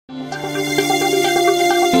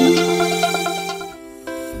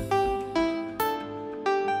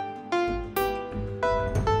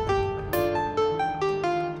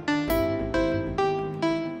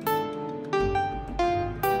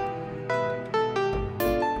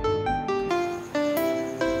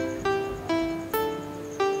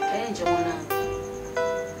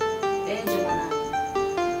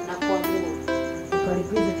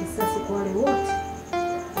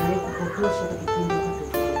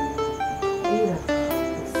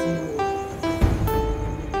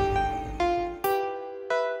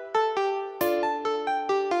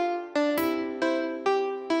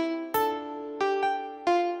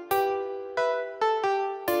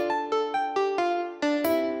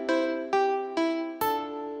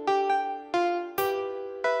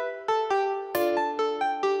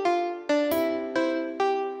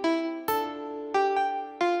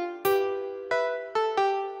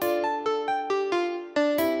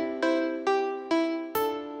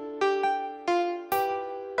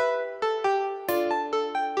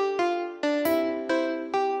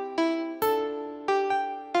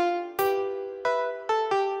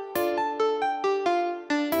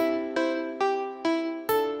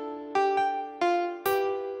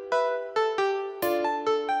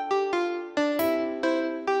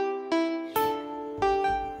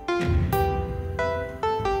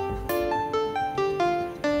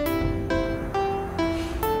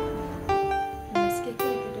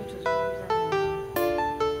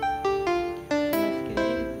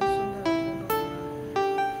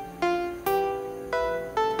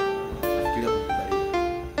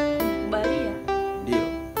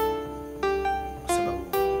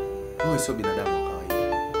wewe sio binadamu wa kawaida.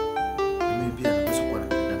 Mimi pia napaswa kuwa na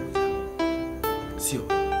binadamu zangu. Sio.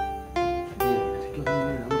 Ndio, inatakiwa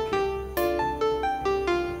mimi na mke.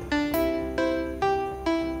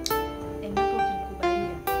 Endapo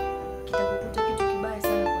ukikubalia, kitakukuta kitu kibaya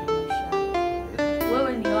sana kwenye maisha yako.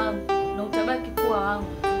 Wewe ni wangu na utabaki kuwa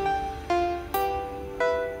wangu.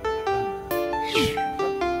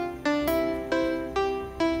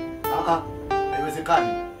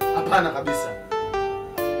 Haiwezekani. Hapana kabisa.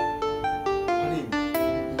 Kwa nini?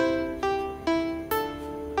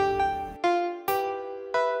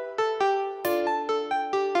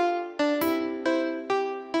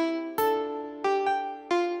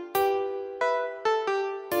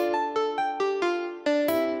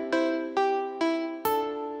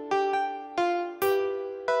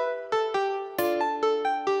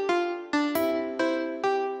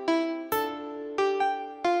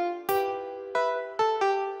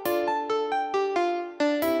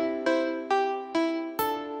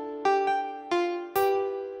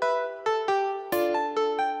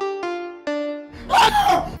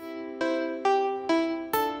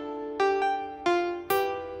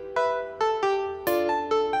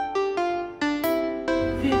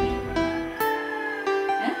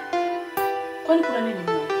 Kwani kuna nini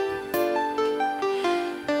mwana?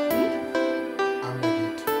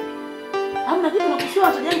 Hamna kitu na kushua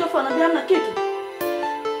atajenga afu anaambia hamna kitu.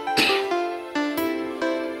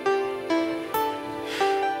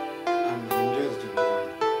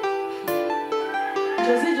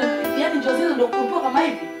 Njozi ndio kukumbuka kama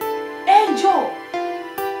hivi. Angel.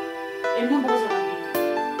 Embo mbozo na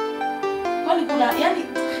mimi. Kwani kuna yani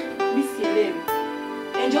mimi sielewi.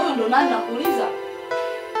 Angel huyo ndo nani nakuuliza?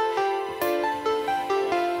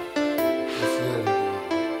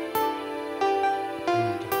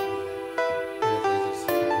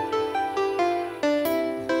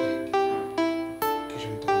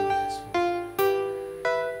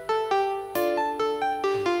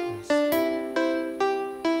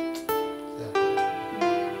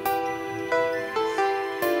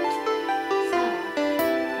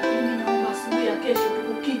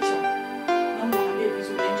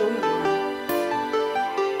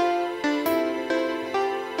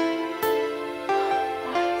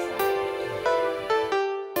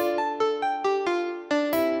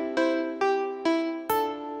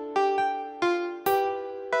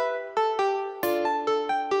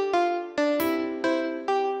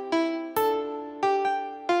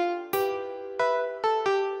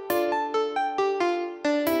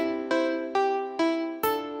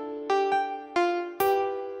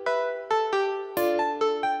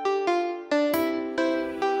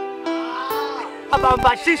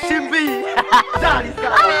 Bamba shishimbi. Dali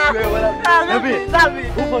sana wewe. Nabii.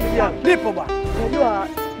 Upo ndugu yangu. Nipo bwana. Unajua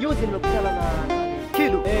juzi nimekutana na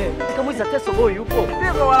Kidu. Nikamuuliza Teso boy yupo.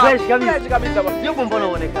 Nipo wala. Fresh kabisa. Fresh kabisa bwana. Yupo mbona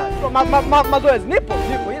uonekana? Mazoezi nipo.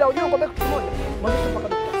 Ila unajua ngombe kitu kimoja. Mwanzo mpaka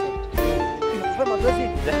daktari. Inafanya mazoezi.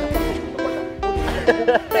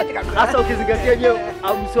 Sasa ukizingatia nyewe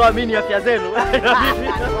amsiamini afya zenu.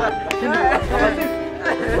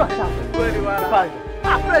 Kweli wala.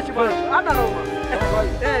 Fresh bwana. Ana noma.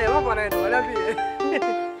 Mambo anaenda, walapi.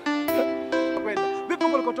 Kwenda. Vipi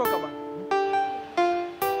uko ulikotoka bwana?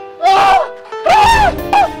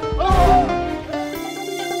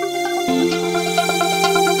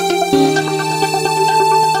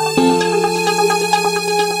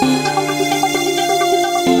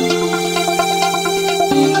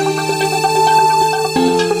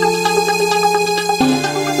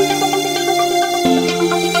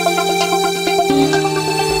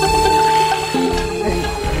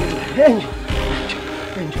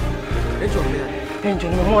 Angel,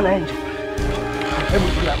 nimemwona Angel. Hebu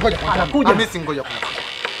tulia, ngoja kwanza. Anakuja. Hamisi ngoja kwanza.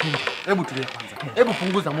 Hebu tulia kwanza. Hebu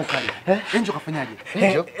punguza mukali. Angel kafanyaje?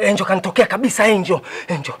 Angel kanitokea kabisa Angel.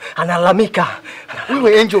 Angel analalamika.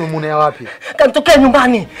 Wewe Angel umemuonea wapi? Kanitokea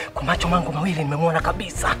nyumbani. Kwa macho mangu mawili nimemwona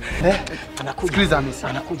kabisa. Anakuja. Sikiliza Hamisi.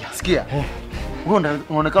 Anakuja. Sikia. Wewe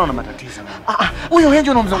unaonekana una matatizo. Huyo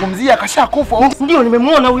Angel unamzungumzia kashakufa. Ndio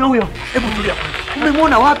nimemwona huyo. Hebu tulia kwanza.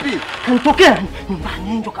 Umemwona wapi? Kanitokea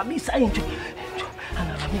nyumbani Angel kabisa Angel.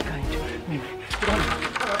 Analalamika Angel. Mimi.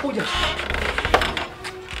 Anakuja.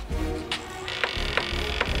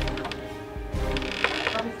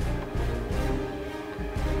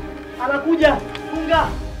 Anakuja. Funga.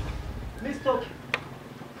 Mistoki.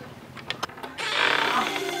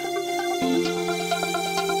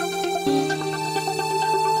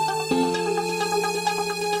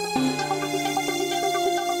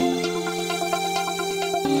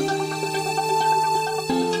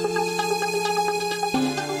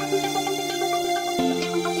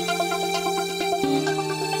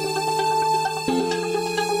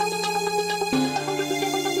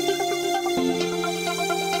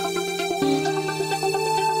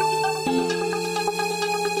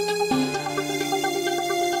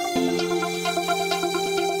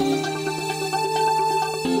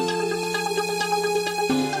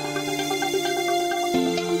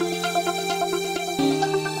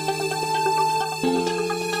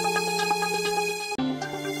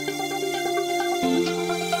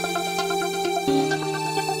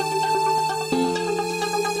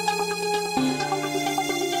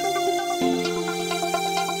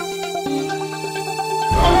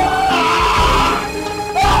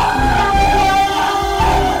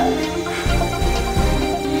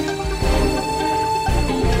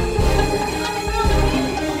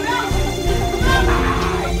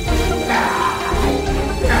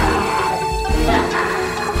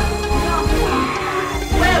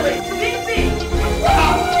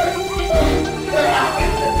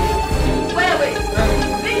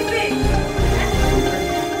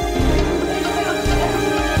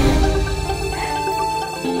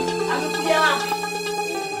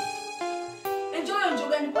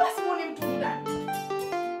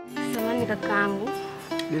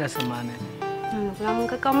 bila samani. Kuna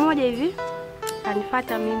mkaka mmoja hivi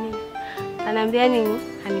anifuata mimi. Ananiambia ni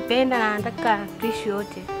anipenda na anataka tuishi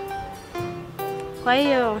wote. Kwa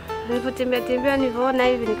hiyo nilipotembea nilipoona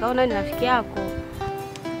hivi nikaona ni rafiki yako.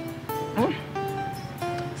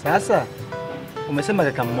 Sasa umesema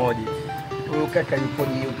kaka mmoja. Huyo kaka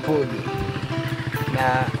yupoje?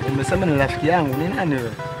 Na umesema ni rafiki yangu, ni nani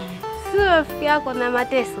wewe? Sio rafiki yako na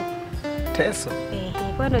Mateso. Teso?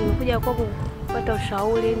 Kwa hiyo nimekuja kwako kupata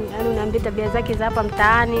ushauri, yaani unaambia tabia zake za hapa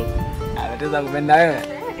mtaani. Anataka kupenda wewe?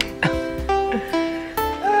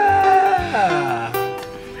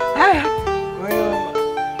 Haya. Kwa hiyo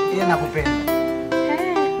yeye anakupenda.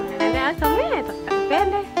 Sasa mimi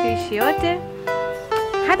atakupenda, tuishi yote.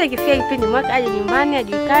 Hata ikifika kipindi mwaka aje nyumbani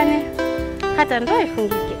ajulikane, hata ndoa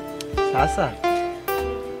ifungike. Sasa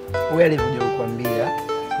wewe alivyokuja kukwambia,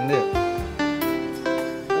 ndio?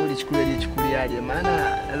 Ulichukuliaje?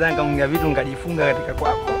 Maana nadhani kama vitu ngajifunga katika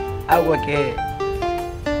kwako au kwake.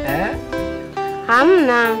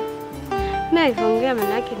 Hamna. Mimi niliongea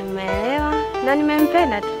maana yake nimeelewa na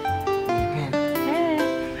nimempenda tu.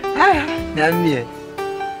 Haya, niambie.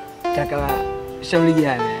 Kaka shauri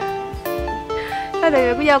gani? Sasa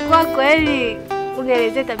nimekuja kwako ili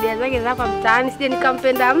unielezee tabia zake za hapa mtaani, sije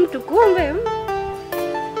nikampenda mtu kumbe.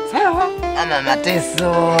 Sawa. Ama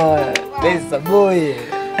Mateso. Pesa boy.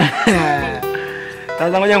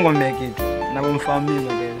 Sasa ngoja ngombe kitu. Na kumfahamu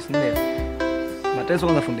Mateso, ndio. Mateso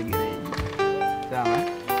kwanza fundi gereji. Sawa?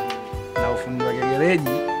 Na ufundi wa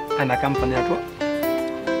gereji ana kampani yake.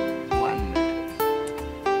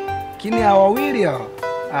 Kini hao wawili hao.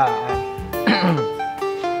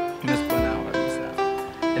 Nimesikia nao kabisa.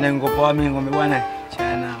 Ina ngopoa mimi ngombe bwana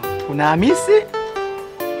chana nao. Kuna Hamisi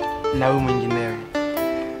na huyu mwinginewe.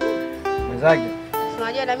 Mwenzake?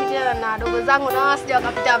 Unajua na mimi tena na wadogo zangu na wao sija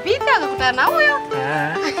wakapita akakutana na huyo.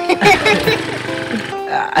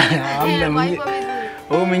 Hamna mwingine.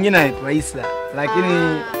 Huyu mwingine anaitwa Isa,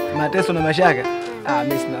 lakini Mateso na Mashaka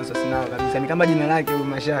mimi sina wasiwasi nao kabisa. Ni kama jina lake huyu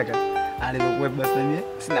Mashaka. Alivyokuwa basi na mimi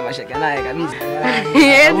sina mashaka naye kabisa.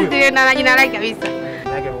 Yeye ndio na jina lake kabisa.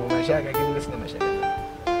 Nake kwa Mashaka lakini sina mashaka.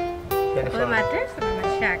 Kwa Mateso na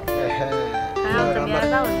Mashaka.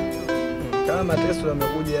 Kama Mateso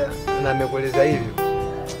amekuja na amekueleza hivyo.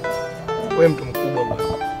 Wewe mtu mkubwa bwana.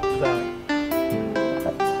 Sawa.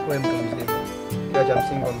 Wewe mtu mzima. Ila cha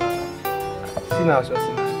msingi kwamba sina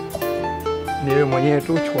wasiwasi naye. Ni wewe mwenyewe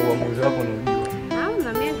tu chukua uamuzi wako na ujue.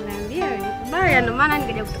 Hamna, mimi niambia nikubali, ndio maana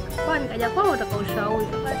nikaja kwako utaka ushauri.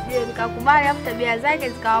 Basi nikakubali, hapo tabia zake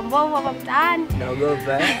zikawa mbovu hapa mtaani.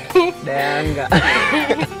 Naogopa Dayanga.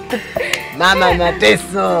 Mama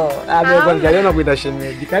Mateso. Kwanza leo kuita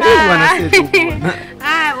shemeji. Karibu bwana sisi tu.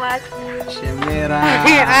 Basi. Shemera.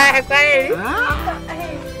 Kweli.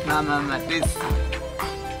 Mama Mateso.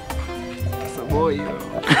 Saboyo.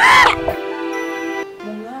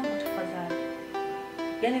 Mungu wangu tafadhali.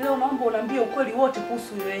 Yaani leo naomba uniambie ukweli wote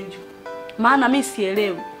kuhusu yule Angel. Maana mimi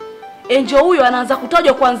sielewi. Angel huyo anaanza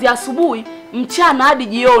kutajwa kuanzia asubuhi, mchana hadi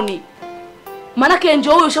jioni. Maana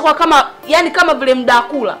Angel huyo ushakuwa kama kama vile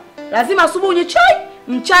mdakula. Lazima asubuhi unywe chai,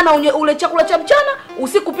 mchana ule chakula cha mchana,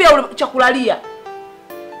 usiku pia ule chakulalia.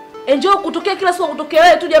 Angel kutokea kila siku kutokea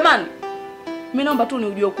wewe tu jamani. Mimi naomba tu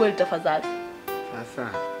niujue ukweli tafadhali. Sasa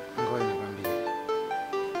ngoja nikwambie.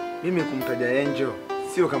 Mimi kumtaja Angel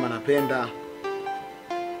sio kama napenda.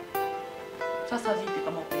 Sasa vipi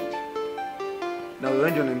kama upendi? Na wewe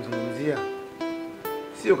Angel unamzungumzia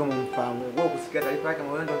sio kama mfahamu. Wewe kusikia taarifa yake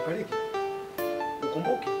kama wewe ndio umefariki.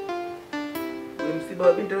 Ukumbuke. Ule msiba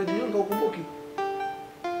wa binti aliyojinyonga ukumbuke.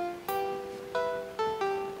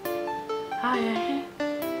 Haya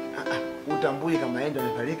Utambui kama Angel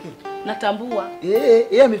amefariki? Natambua.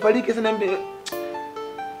 Yeye amefariki sana mbe.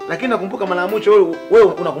 Lakini nakumbuka mara mwisho wewe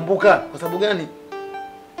unakumbuka kwa sababu gani?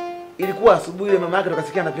 Ilikuwa asubuhi ile mama yake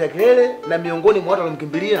tukasikia anapiga kelele na miongoni mwa watu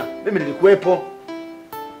walimkimbilia. Mimi nilikuwepo.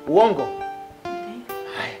 Uongo?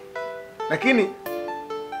 Haya. Lakini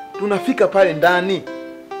tunafika pale ndani.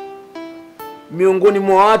 Miongoni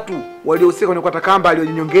mwa watu waliohusika kwenye kukata kamba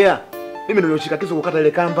aliyojinyongea. Mimi nilioshika kisu kukata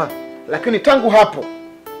ile kamba. Lakini tangu hapo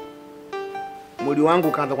mwili wangu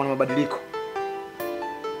ukaanza kuwa na mabadiliko.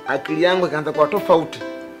 Akili yangu ikaanza kuwa tofauti.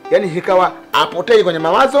 Yaani ikawa hapotei kwenye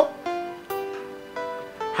mawazo,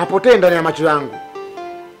 hapotei ndani ya macho yangu.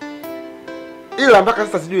 Ila mpaka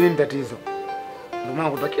sasa sijui nini tatizo. Ndio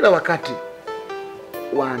maana kutoka kila wakati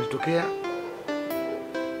wananitokea.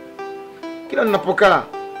 Kila ninapokaa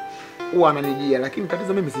huwa ananijia, lakini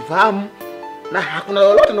tatizo mimi sifahamu na hakuna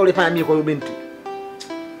lolote nilolifanya mimi kwa huyo binti.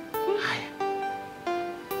 Haya.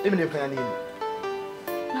 Mimi nimefanya nini?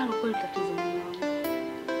 Nalo kweli tatizo mimi wangu.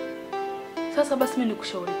 Sasa basi mimi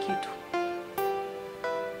nikushauri kitu.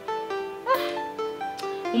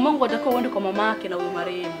 Umangu atakuwa uende kwa mama yake na huyo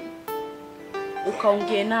marehemu.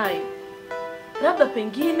 Ukaongee naye. Labda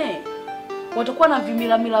pengine watakuwa na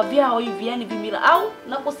vimila vyao hivi, yani vimila au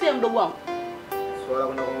nakosea mdogo wangu? Swala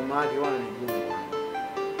kwenda kwa mama yake wana ni gumu.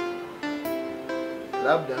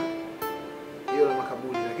 Labda hiyo la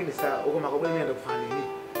makaburi, lakini saa huko makaburi mimi naenda kufanya nini?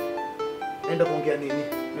 Naenda kuongea nini?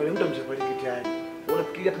 Na yule mtu ameshafariki tayari.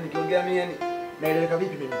 Unafikiria hata nikiongea mimi yani naeleweka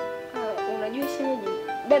vipi mimi? Unajua shemeji,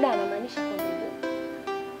 dada anamaanisha kwamba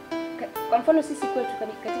kwa mfano sisi kwetu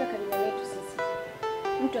katika kabila letu sisi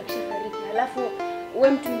mtu akishafariki halafu wewe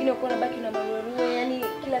mtu mwingine uko unabaki na maruerue, yani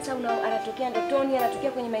kila saa anatokea ndotoni,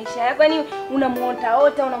 anatokea kwenye maisha yako, yani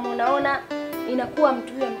unamuona, inakuwa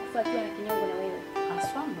mtu huyo amekufa akiwa na kinyongo na wewe.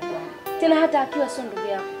 Asante bwana. Tena hata akiwa sio ndugu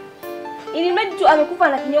yako. Ili mradi tu amekufa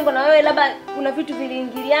na kinyongo na wewe, labda kuna vitu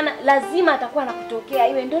viliingiliana, lazima atakuwa anakutokea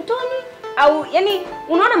iwe ndotoni au yani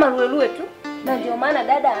unaona maruerue tu. Na ndio maana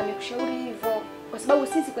dada amekushauri hivyo. Kwa sababu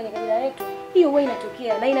sisi kwenye kabila letu hiyo huwa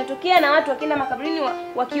inatokea, na inatokea na watu wakienda makaburini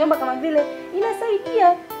wakiomba kama vile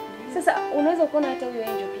inasaidia. Sasa unaweza kuona hata huyo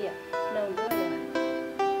angel pia. Na ungeona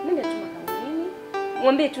nenda tu makaburini,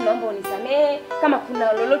 mwambie tu naomba unisamee kama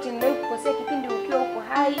kuna lolote nimekukosea kipindi ukiwa uko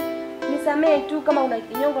hai, nisamee tu, kama una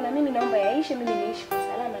kinyongo na mimi naomba yaishe, mimi niishi kwa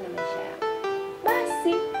salama na maisha yangu.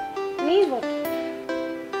 Basi ni hivyo tu.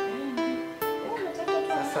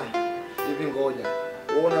 Sasa hivi ngoja.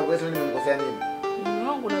 Wewe unaweza nimemkosea nini? Mume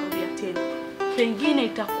wangu narudia tena. Pengine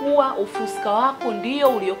itakuwa ufuska wako ndio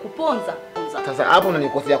uliokuponza. Sasa hapo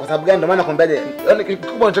unanikosea kwa sababu gani? Ndio maana nakwambiaje, yani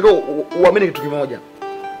kikubwa unatakiwa uamini kitu kimoja.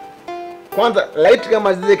 Kwanza light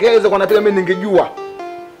kama zile kelele kwa napiga mimi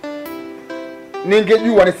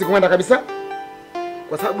ningejua nisikwenda kabisa.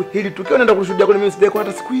 Kwa sababu hili tukio naenda kulishuhudia kwa mimi sijawahi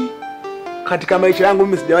hata siku hii. Katika maisha yangu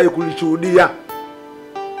mimi sijawahi kulishuhudia.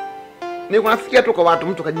 Niko nasikia tu kwa watu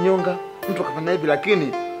mtu kajinyonga, mtu kafanya hivi,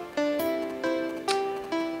 lakini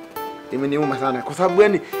imeniuma sana kwa sababu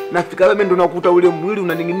yani nafika wewe ndo nakuta ule mwili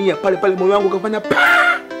unaning'inia pale moyo wangu kafanya pa.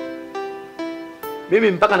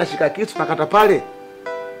 Mimi mpaka nashika kisu nakata pale.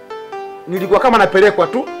 Nilikuwa kama napelekwa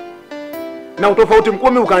tu. Na utofauti mkuu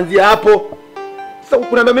mimi ukaanzia hapo. Sasa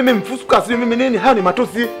ukuniambia mimi mfusuka si mimi nini? Hayo ni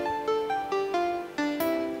matusi.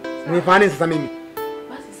 Nimefanya sasa mimi.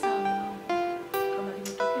 Basi sawa. Kama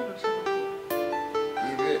limetokea ndo shaka.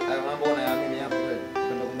 Hivi hayo mambo unayaamini hapo wewe?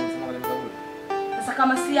 Kwenda kumsema wale makaburi. Sasa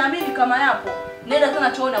kama siamini kama yapo, nenda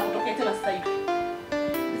tena chooni akutokee tena sasa hivi.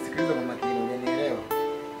 Nisikilize kwa makini, unanielewa?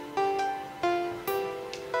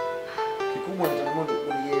 Kikubwa ni changamoto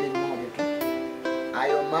unielewe moja tu.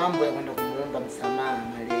 Hayo mambo ya kwenda kumuomba msamaha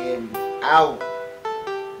marehemu au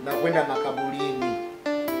na kwenda makaburini.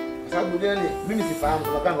 Kwa sababu gani? Mimi sifahamu,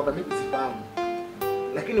 tunapanga kwa mimi sifahamu.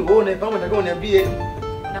 Lakini wewe unafahamu, nataka uniambie.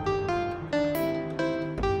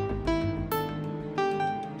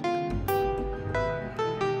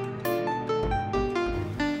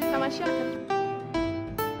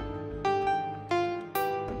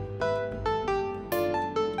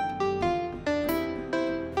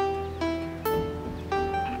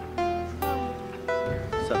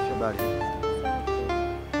 Safi, habari.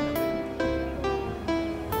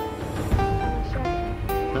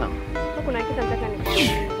 Naam. Kuna kitu nataka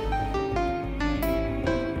nikuambie.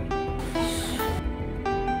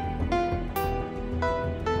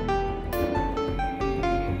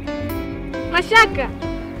 Mashaka.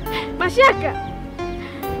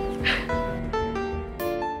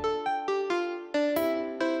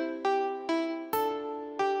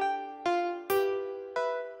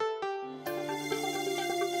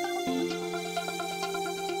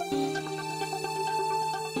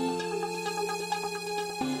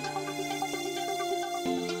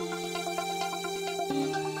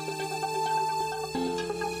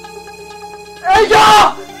 Ejo!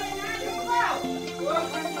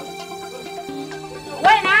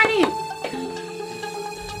 Wewe nani?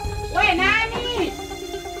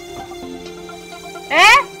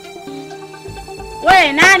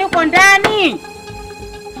 Wewe nani uko ndani?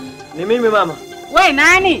 Ni mimi mama. Wewe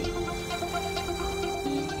nani?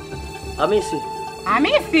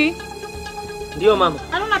 Hamisi. Ndio mama.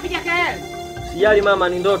 Ana unapiga kelele? Sijali mama,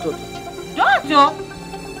 ni ndoto tu.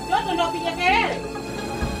 Ndoto ndio upiga kelele?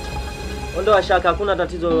 Ondoa shaka, hakuna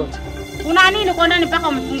tatizo lolote. Kuna nini kwa ndani mpaka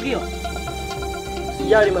umefungiwa?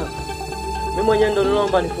 Sijali mama. Mimi mwenyewe ndo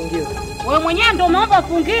niliomba nifungiwe. Wewe mwenyewe ndo umeomba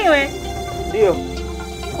ufungiwe? Ndio.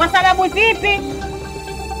 Kwa sababu zipi?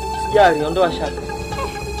 Sijali, ondoa shaka.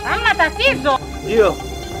 Hamna tatizo. Ndio.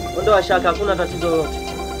 Ondoa shaka, hakuna tatizo lolote.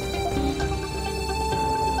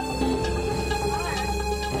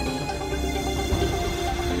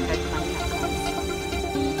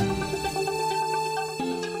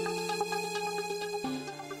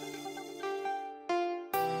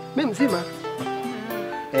 Mimi mzima.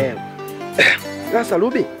 Sasa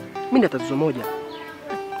Ruby, mimi nina tatizo moja.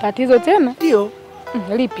 Tatizo tena? Ndio.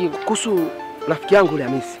 Lipi hilo? Kuhusu rafiki yangu yule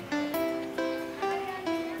Hamisi.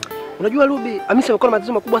 Unajua Ruby, Hamisi amekuwa na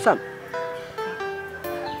matatizo makubwa sana.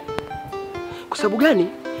 Kwa sababu gani?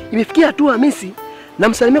 Imefikia hatua Hamisi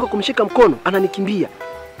namsalimia kwa kumshika mkono, ananikimbia.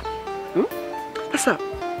 Sasa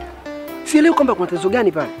sielewi kwamba kuna tatizo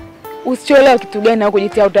gani pale. Usichoelewa kitu gani na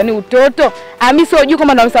kujitia utani utoto? Hamisi unajua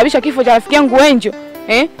kama ndo amesababisha kifo cha rafiki yangu Angel?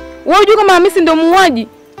 Wewe unajua kama Hamisi ndo muuaji?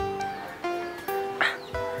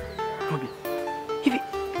 Ruby, hivi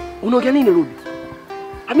unaongea nini Ruby?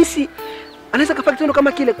 Hamisi anaweza kafanya kitendo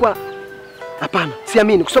kama kile kwa... Hapana,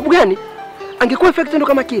 siamini. Kwa sababu gani? Angekuwa afanya kitendo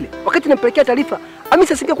kama kile, wakati nampelekea taarifa,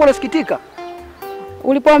 Hamisi asingekuwa anasikitika.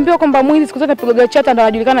 Ulipoambiwa kwamba mwizi siku zote pigoga chata ndo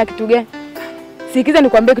anajulikana kitu gani? Sikiza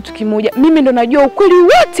nikwambie kitu kimoja. Mimi ndo najua ukweli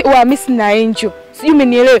wote wa Hamisi na Angel. Sijui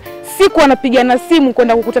umenielewa. Siku anapigana simu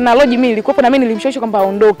kwenda kukutana na Lodge, mimi nilikuwa na mimi nilimshawishi kwamba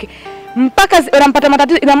aondoke. Mpaka wanampata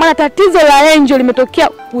matatizo. Ina maana tatizo la Angel limetokea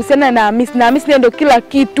kuhusiana na Hamisi, na Hamisi ndio kila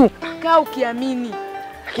kitu. Kaa ukiamini.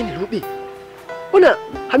 Lakini Ruby, mbona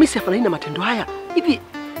Hamisi hafanani na matendo haya? Hivi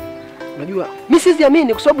unajua, mimi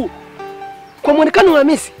siziamini kwa sababu kwa muonekano wa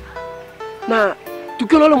Hamisi na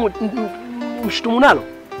tukio lolo mshtumu nalo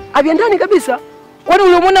haviendani kabisa. Kwani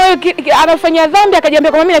ulimuona wewe anafanya dhambi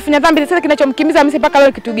akajiambia kwamba mimi nafanya dhambi, sasa kinachomkimbiza Hamisi mpaka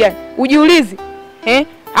leo kitu gani? Ujiulize.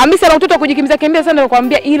 Hamisi ana mtoto kujikimbiza kimbia sana,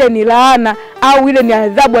 nakwambia ile ni laana au ile ni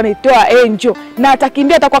adhabu anaitoa Angel, na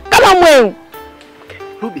atakimbia atakuwa kama mweu. Okay.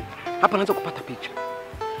 Ruby, hapa naanza kupata picha.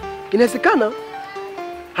 Inawezekana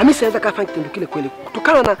Hamisi anaweza kafanya kitendo kile kweli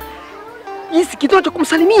kutokana na jinsi kitendo cha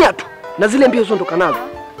kumsalimia tu na zile mbio zondoka nazo.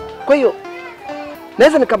 Kwa hiyo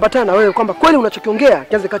naweza nikabatana na wewe kwamba kweli unachokiongea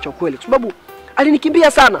kianze kacha ukweli, kwa sababu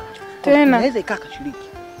alinikimbia sana. Tena inaweza ikaka shiriki.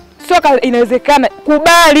 Soka inawezekana.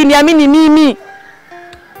 Kubali, niamini mimi.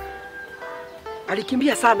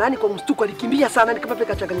 Alikimbia sana, yani kwa mstuko alikimbia sana, yani kama vile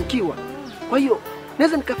kachanganyikiwa. Kwa hiyo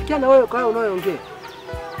naweza nikafikiana na wewe kwa hayo unayoongea.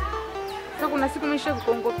 Sasa kuna siku nimesha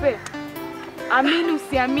kukuongopea. Amini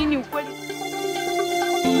usiamini ukweli.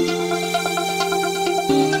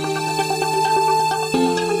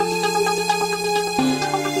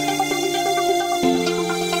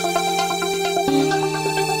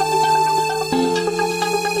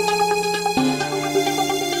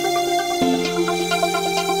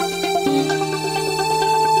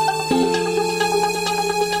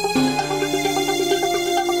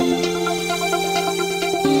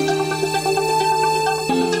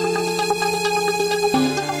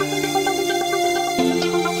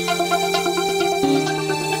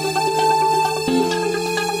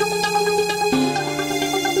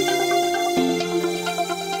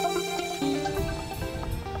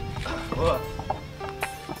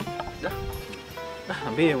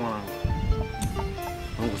 Ambie mwanangu.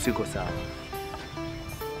 Mungu siko sawa.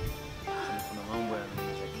 Kuna mambo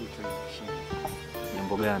yananichagua chini.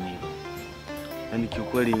 Jambo gani hilo? Yaani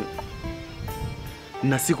kiukweli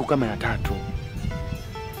nina siku kama ya 3 na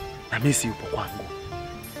Hamisi yupo kwangu.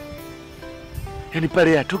 Yaani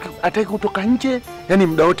pale hataki kutoka nje, yaani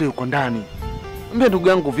muda wote yuko ndani. Mbona ndugu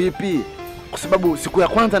yangu vipi? Kwa sababu siku ya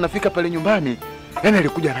kwanza nafika pale nyumbani, yaani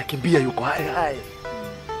alikuja anakimbia yuko hai.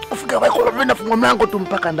 Ufika wapi kwa vile nafungua mlango tu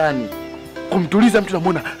mpaka ndani. Kumtuliza mtu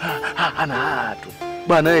namuona ana tu.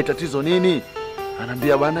 Bwana wewe tatizo nini?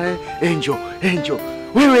 Anambia bwana Angel.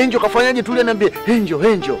 Wewe Angel kafanyaje? Tulia niambie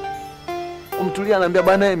Angel. Kumtulia anambia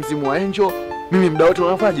bwana mzimu wa Angel, mimi muda wote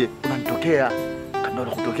unafaje? Unanitokea. Kama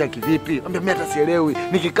unakutokea kivipi? Anambia mimi hata sielewi.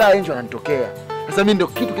 Nikikaa Angel ananitokea. Sasa mimi ndio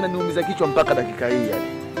kitu kinaniumiza kichwa mpaka dakika hii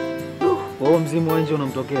yani. Wewe mzimu wa Angel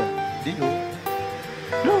unamtokea? Ndio.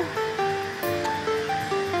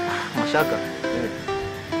 Mashaka.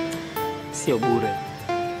 Sio bure.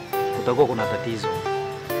 Kutakuwa kuna tatizo.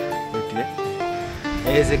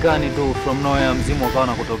 Haiwezekani tu from nowhere mzimu ukawa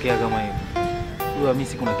na kutokea kama hivyo. Huyu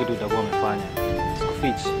Hamisi kuna kitu itakuwa amefanya.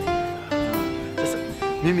 Sikufichi. Sasa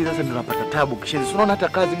mimi ndo napata tabu kisha. Unaona hata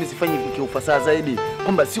kazi mimi sifanyi kiufasaha zaidi.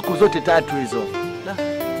 Kwamba siku zote 3 hizo.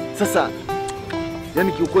 Sasa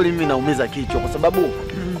yani kiukweli mimi naumiza kichwa kwa sababu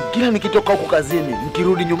kila nikitoka huko kazini,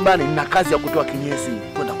 nikirudi nyumbani nina kazi ya kutoa kinyesi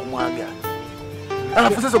kwenda kumwaga.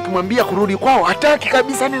 Alafu sasa ukimwambia kurudi kwao hataki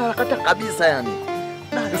kabisa, yani anakata kabisa yani.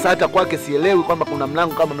 Sasa hata kwake sielewi kwamba kuna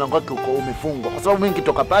mlango kama mlango wake uko umefungwa. Kwa sababu mimi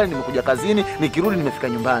nikitoka pale nimekuja kazini, nikirudi nimefika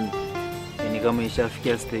nyumbani. Yaani kama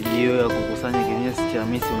ishafikia stage hiyo ya kukusanya kinyesi cha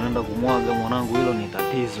Hamisi unaenda kumwaga mwanangu, hilo ni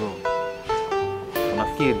tatizo.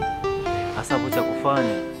 Unafikiri hasa hapo cha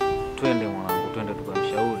kufanya? Twende mwanangu, twende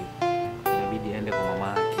tukamshauri. Inabidi aende kwa mama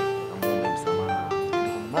yake, amuombe msamaha.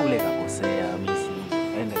 Ule kakosea Hamisi.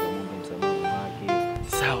 Aende kamuombe msamaha mama yake.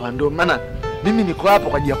 Sawa, ndio maana mimi niko hapa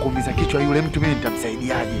kwa ajili ya kuumiza kichwa yule mtu, mimi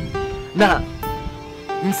nitamsaidiaje? Na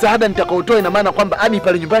msaada nitakaotoa ina maana kwamba hadi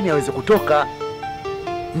pale nyumbani aweze kutoka.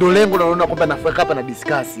 Ndio lengo naona kwamba nafika hapa na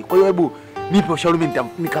discuss. Kwa hiyo hebu nipe ushauri mimi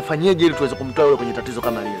nikafanyeje ili tuweze kumtoa yule kwenye tatizo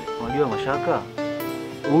kama lile. Unajua Mashaka,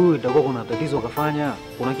 huyu itakuwa kuna tatizo kafanya,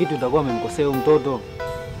 kuna kitu itakuwa amemkosea huyo mtoto.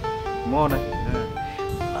 Umeona?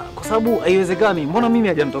 Kwa sababu haiwezekani, mbona mimi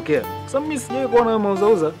hajanitokea? Kwa sababu mimi sijawahi kuona wewe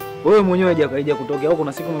mauzauza. Wewe mwenyewe haija kutokea au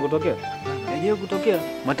kuna siku umekutokea? Haijawahi kutokea.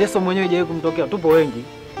 Mateso mwenyewe haijawahi kumtokea. Tupo wengi.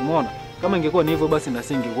 Umeona? Kama ingekuwa ni hivyo basi na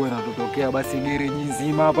singekuwa inatutokea basi gereji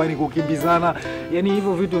nzima hapa ni kukimbizana. Yaani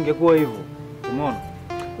hivyo vitu ingekuwa hivyo. Umeona?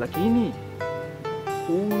 Lakini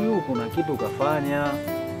huyu kuna kitu kafanya.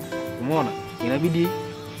 Umeona? Inabidi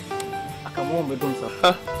akamwombe tu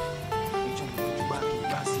msamaha. Hicho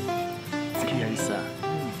mtubaki basi. Sikia Isa.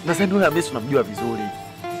 Na sasa yule Hamisi unamjua vizuri.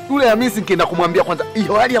 Yule Hamisi nikienda kumwambia kwanza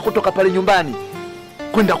hiyo hali ya kutoka pale nyumbani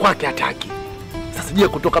kwenda kwake hataki. Sasa je,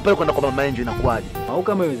 kutoka pale kwenda kwa mama Angel inakuaje? Au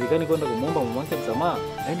kama haiwezekani kwenda kumwomba mama yake msamaha,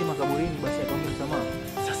 aende makaburini basi aombe msamaha.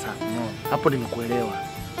 Sasa hapo nimekuelewa.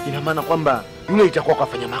 Ina maana kwamba yule itakuwa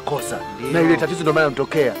kafanya makosa. Ndiyo. Na ile tatizo ndio maana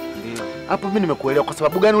mtokea. Ndio. Hapo mimi nimekuelewa kwa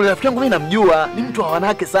sababu gani? Yule rafiki yangu mimi namjua, ni mtu wa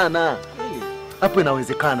wanawake sana. Hapo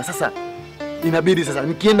inawezekana. Sasa inabidi sasa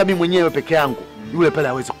nikienda mimi mwenyewe peke yangu, yule pale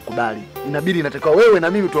hawezi kukubali. Inabidi inatakiwa wewe na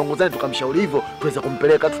mimi tuongozane tukamshauri hivyo, tuweze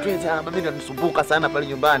kumpeleka tuweze mimi nanisumbuka sana pale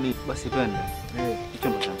nyumbani. Basi twende. Hicho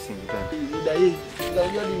ndo cha msingi twende. Muda hii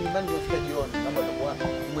unajua ni nyumbani tunafika jioni. Mambo yatakuwa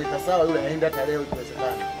kumweka sawa yule aende hata leo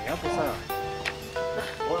ikiwezekana. Hapo sawa.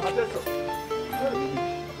 Ona mateso.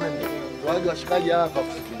 Waje washikaji hapa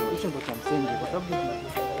kusikiliza. Hicho ndo cha msingi kwa sababu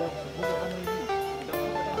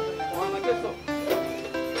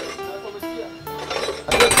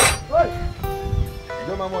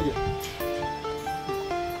Joma moja.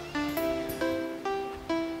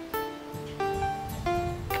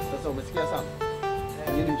 Sasa umesikia sana?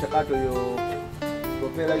 Ili mchakato hiyo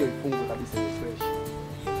propela hiyo ifungwe kabisa hiyo fresh.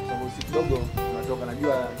 Sababu usiku kidogo unatoka,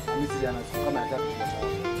 najua Hamisi ana kama hataki kutoka.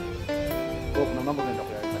 Kwa kuna mambo naenda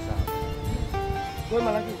kuyaweka sawa.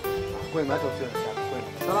 Kwema lakini kwema hata usio na shaka kwema.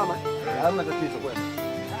 Salama? Hamna tatizo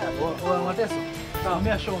kwema. wa mateso. Sawa, mimi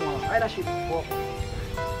ashoma. Haina shida.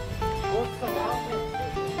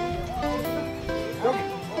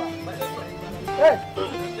 Hey!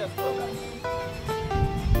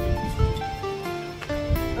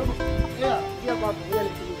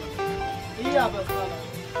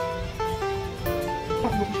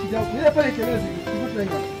 Ile pale kelezi, kivuta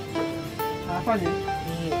hiyo. Afanye.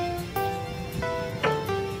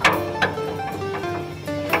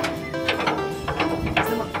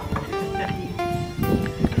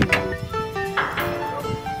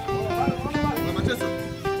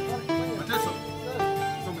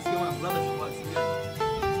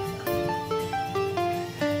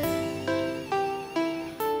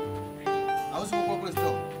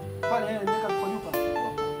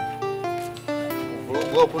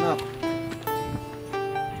 Kuna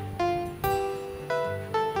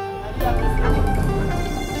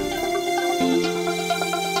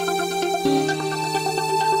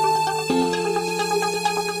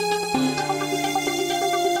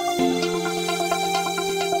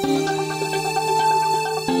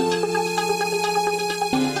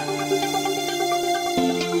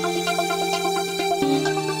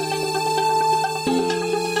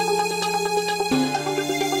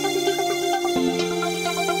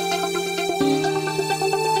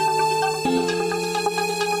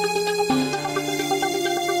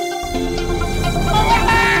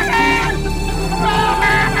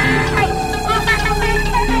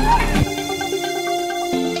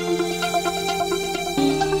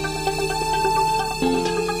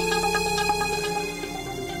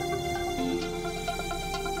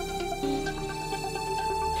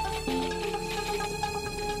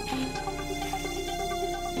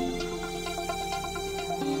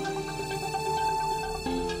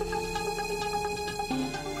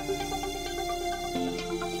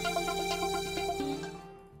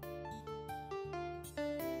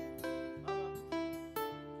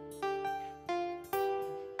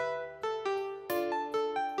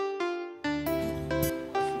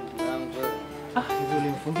Hizo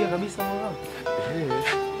ulimfungia kabisa mwanangu.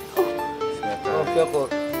 rafiki yako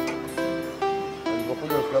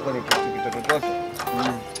alipokuja rafiki yako ni kitoto. Acha.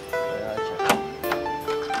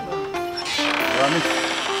 Hamisi.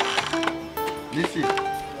 Nisi. Vipi?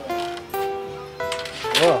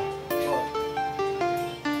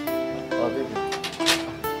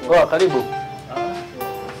 Karibu.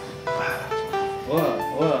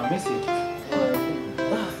 Hamisi.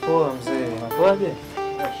 Poa mzee, unakuaje?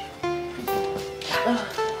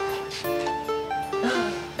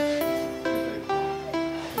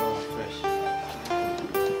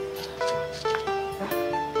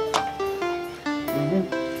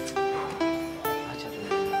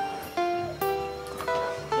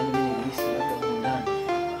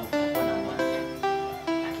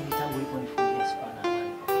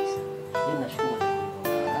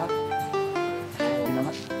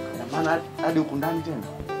 hadi huku ndani tena.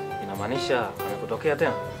 Inamaanisha amekutokea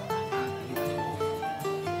tena?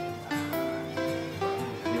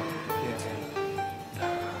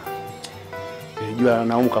 Nilijua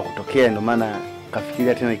naumka kutokea, ndio maana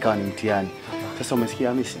kafikiria tena ikawa ni mtihani. Sasa umesikia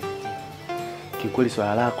Hamisi? Kikweli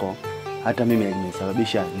swala lako hata mimi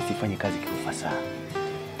limenisababisha nisifanye kazi kiufasaha.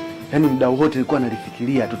 Yaani muda wote nilikuwa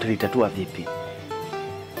nalifikiria tutalitatua vipi.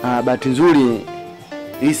 Bahati nzuri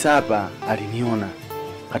Isa hapa aliniona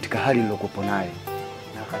katika hali nilokuwa nayo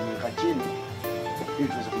na akaniweka chini ili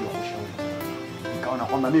tuweze kuja kushauri. Nikaona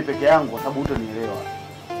kwamba mimi peke yangu kwa sababu hutonielewa.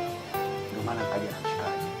 Ndio maana nikaja na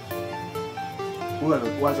mshikaji. Huyo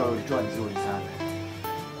wazo alilitoa vizuri sana.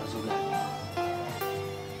 Wazo gani?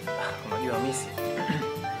 Unajua Hamisi,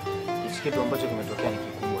 hichi kitu ambacho kimetokea ni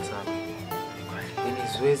kikubwa sana.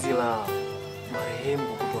 Yaani zoezi la marehemu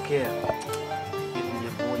kutokea ni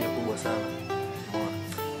jambo moja kubwa sana. Umeona?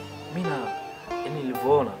 Mimi yaani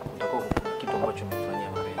nilivyoona utakuwa kuna kitu ambacho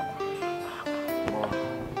umefanyia marehemu. Umeona?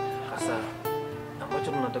 Sasa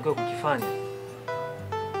ambacho tunatakiwa kukifanya,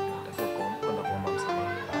 tunatakiwa kwenda kuomba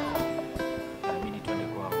msamaha. Inabidi twende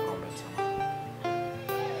kwao kuomba msamaha.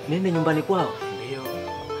 Nende nyumbani kwao? Ndio.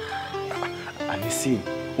 Hamisi,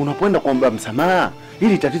 unapoenda kuomba msamaha,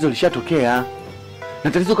 hili tatizo lishatokea.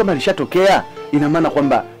 Na tatizo kama lishatokea, ina maana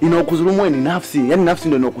kwamba inaokudhulumu ni nafsi, yaani nafsi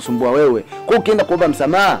ndio inaokusumbua wewe. Kwa hiyo ukienda kuomba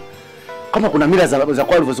msamaha, kama kuna mila za kwao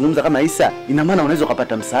walivyozungumza kama Isa, ina maana unaweza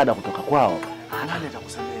kupata msaada kutoka kwao. Nani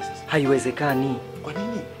atakusamehe sasa? Haiwezekani. Kwa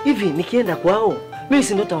nini? Hivi nikienda kwao, mimi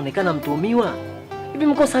si ndo taonekana mtuhumiwa? Hivi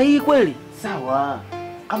mko sahihi kweli? Sawa.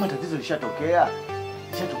 Kama tatizo lishatokea,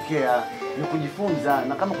 ni kujifunza,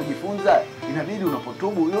 na kama kujifunza inabidi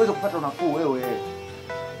unapotubu ili uweze kupata unafuu wewe.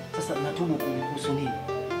 Sasa natubu kuhusu nini?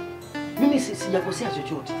 Mimi sijakosea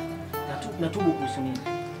chochote. Natubu kuhusu nini?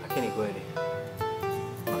 Lakini kweli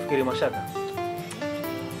nafikiri Mashaka,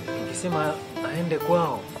 ukisema aende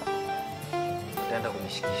kwao ataenda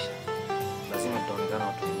kujishikisha, lazima tutaonekana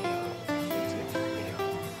watu wenyewe.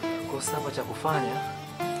 Kwa sababu cha kufanya,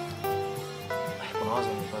 kuna wazo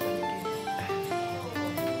nipata nyingine.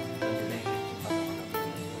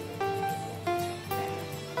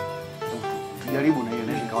 Tujaribu na hiyo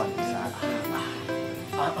ndio ikawa ni sana.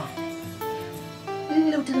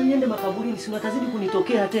 Leo tena niende makaburini, si unatazidi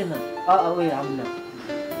kunitokea tena. Wewe hamna.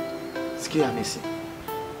 Sikia Hamisi,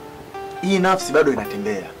 hii nafsi bado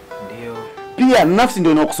inatembea. Ndio. Pia nafsi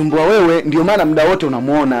ndio inakusumbua wewe, ndio maana muda wote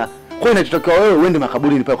unamuona. Kwa hiyo inatokea wewe uende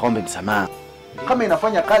makaburini pale kaombe msamaha. Kama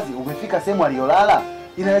inafanya kazi, umefika sehemu aliyolala,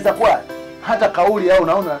 inaweza kuwa hata kauli au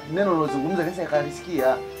unaona neno unalozungumza inaweza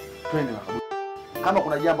ikalisikia. Twende makaburini. Kama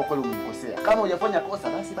kuna jambo kweli umemkosea. Kama hujafanya kosa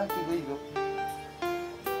basi baki hivyo hivyo.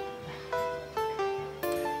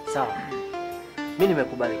 Sawa. Mimi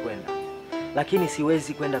nimekubali kwenda. Lakini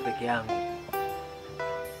siwezi kwenda peke yangu.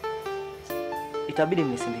 Itabidi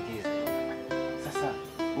mnisindikize. Sasa,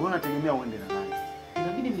 wewe unategemea uende na nani?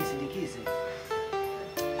 Inabidi mnisindikize.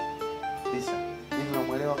 Isa, hivi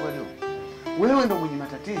unamuelewa kweli? Wewe ndio mwenye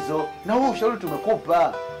matatizo na wewe ushauri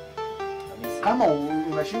tumekupa. Kama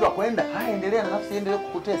unashindwa kwenda, haya endelea na nafsi endelee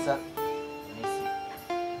kukutesa.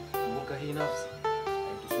 Kumbuka hii nafsi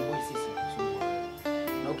haitusumbui sisi, kusumbua.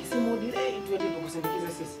 Na ukisema delay tuende tukusindikize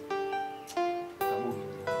sisi. Kaburi.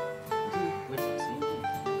 Wewe msingi.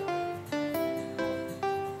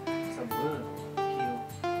 Sababu wewe hiyo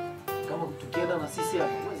kama tukienda na sisi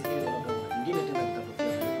hapa, mwezi kile na kama nyingine tena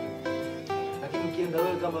kitatokea. Lakini ukienda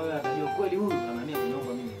wewe kama wewe atajua kweli huyu ana nia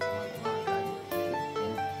kuomba mimi msamaha.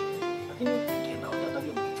 Lakini ukienda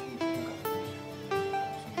utatajua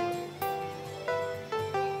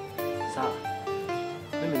Sawa.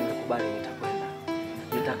 Mimi nimekubali nitakwenda.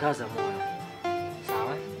 Nitakaza moyo.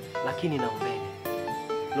 Sawa? Lakini naombeni.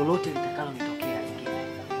 Lolote litakalo nitokea lingine,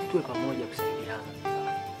 tuwe pamoja kusaidiana.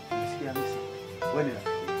 Unasikia Hamisi? Wewe ni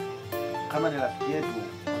rafiki. Kama ni rafiki yetu,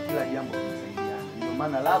 kwa kila jambo tunasaidiana. Ndio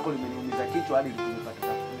maana lako limeniumiza kichwa hadi tumepata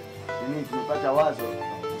rafiki. Yaani tumepata wazo la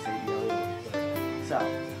kusaidia wewe. Sawa.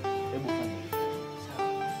 Hebu fanya. Sawa.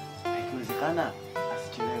 Ikiwezekana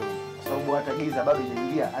asichelewe. Kwa sababu hata giza bado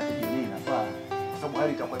inaingia, hata jioni inafaa. Kwa sababu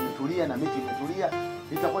hali itakuwa imetulia na miti imetulia,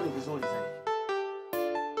 itakuwa ni vizuri zaidi.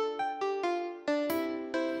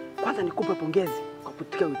 Kwanza nikupe pongezi kwa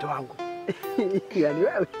kuitikia wito wangu. Yaani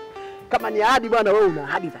wewe kama ni ahadi bwana, wewe una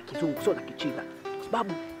ahadi za kizungu sio za Kichina. Kwa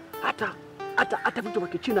sababu hata vitu vya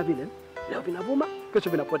Kichina vile leo vinavuma, kesho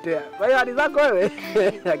vinapotea. Kwa hiyo ahadi zako wewe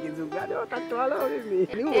ya kizungu hadi utatoa leo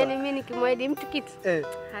mimi. Yaani mimi nikimwahidi mtu kitu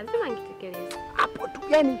lazima ngitekeleze. Hapo tu,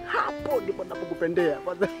 yani hapo ndipo ninapokupendea.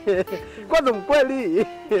 Kwanza mkweli.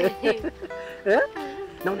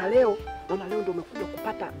 Naona leo ndio umekuja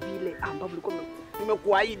kupata vile ambavyo ulikuwa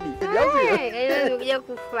nimekuahidi. Leo nimekuja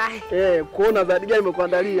kufurahi. Kuona zawadi gani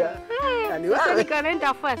nimekuandalia. Yaani wewe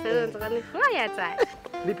Nikaenda fast leo nataka nifurahi hata.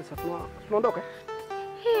 vipi sasa tunaondoka?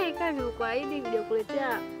 Kama nilikuahidi kuja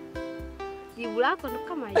kuletea jibu lako ndo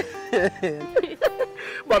kama hivi.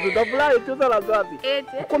 Basi utafurahi tu sana wapi? Eti.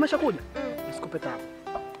 Uko umeshakuja? Nisikupe tabu.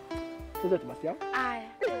 Tuanze tu basi hapo. Aya.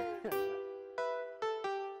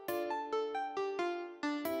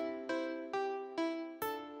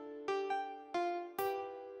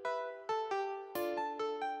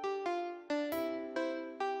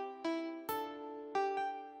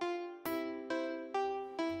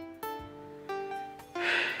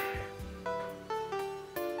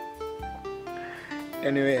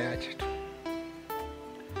 Anyway, acha tu.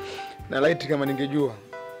 Na laiti kama ningejua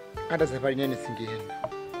hata safari nyingine singeenda.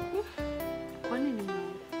 Kwa nini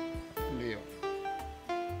mwanangu? Ndio.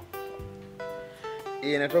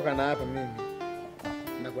 Natoka na hapa mimi.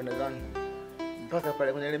 Na kwenda zangu mpaka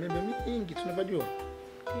pale kwenye ile membe mingi tunapajua.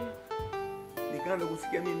 Nikaanza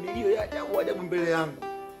kusikia mimi milio ya ajabu mbele yangu.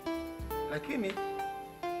 Lakini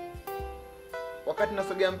wakati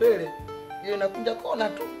nasogea mbele, ile nakunja kona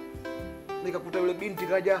tu. Nikakuta yule binti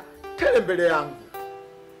kaja tele mbele yangu.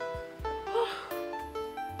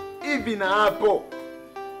 Hivi na hapo.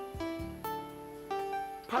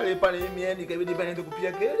 Pale mimi yani ikabidi pale niende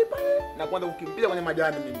kupiga kelele pale na kwanza kukimbia kwenye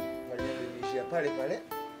majani mimi. Waliishia pale.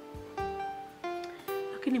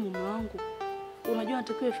 Lakini mume wangu, unajua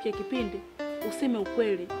natakiwa ifikie kipindi useme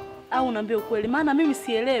ukweli au unaambia ukweli, maana mimi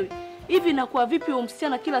sielewi. Hivi inakuwa vipi huyo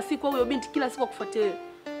msichana kila siku au huyo binti kila siku akufuatilia?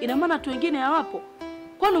 Ina maana watu wengine hawapo?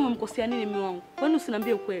 Kwani umemkosea nini mume wangu? Kwani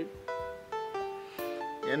usiniambie ukweli?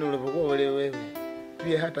 Yaani ulipokuwa wewe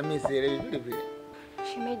pia hata mimi sielewi vile.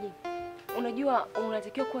 Shemeji, unajua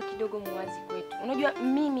unatakiwa kuwa kidogo muwazi kwetu. Unajua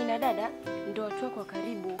mimi na dada ndio watu wako wa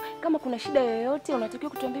karibu. Kama kuna shida yoyote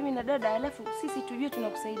unatakiwa kutuambia mimi na dada, alafu sisi tujue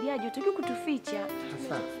tunakusaidiaje. Unatakiwa kutuficha.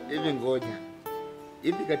 Sasa hivi ngoja.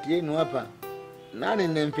 Hivi kati yenu hapa nani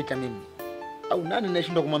ninayemficha mimi? Au nani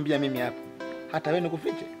ninayeshindwa kumwambia mimi hapa? Hata wewe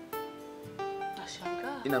nikufiche?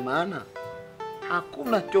 Nashangaa. Ina maana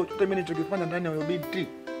hakuna chochote mimi nilichokifanya ndani ya huyo binti.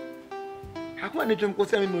 Hakuna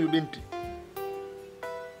nilichomkosea mimi huyo binti.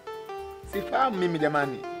 Sifahamu mimi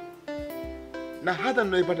jamani. Na hata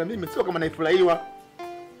ninaipata mimi sio kama naifurahiwa.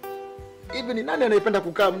 Hivi ni nani anayependa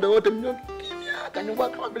kukaa muda wote mnyonge kimya kanyumba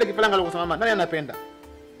kama vile kifaranga aliyosema mama? Nani anapenda?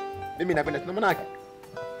 Mimi napenda, sio maana yake.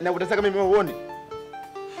 Ninakutaka mimi uone.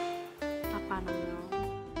 Hapana mume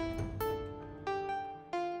wangu.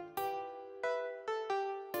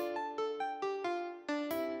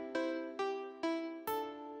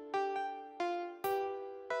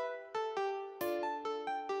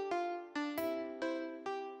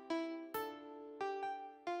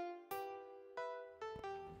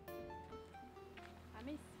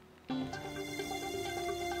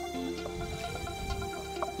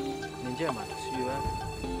 Ni njema sio wewe.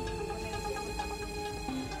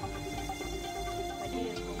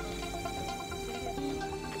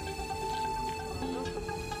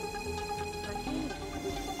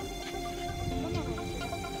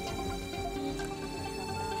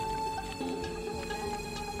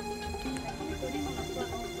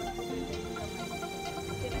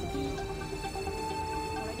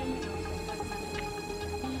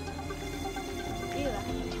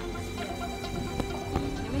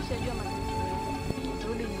 Nimeshajua matatizo yangu.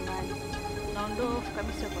 Rudi nyumbani. Naondoa hofu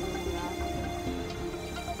kabisa kwa mume wako.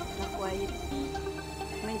 Na kuahidi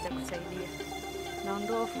mimi nitakusaidia.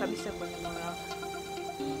 Naondoa hofu kabisa kwa mume wako.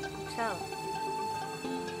 Sawa?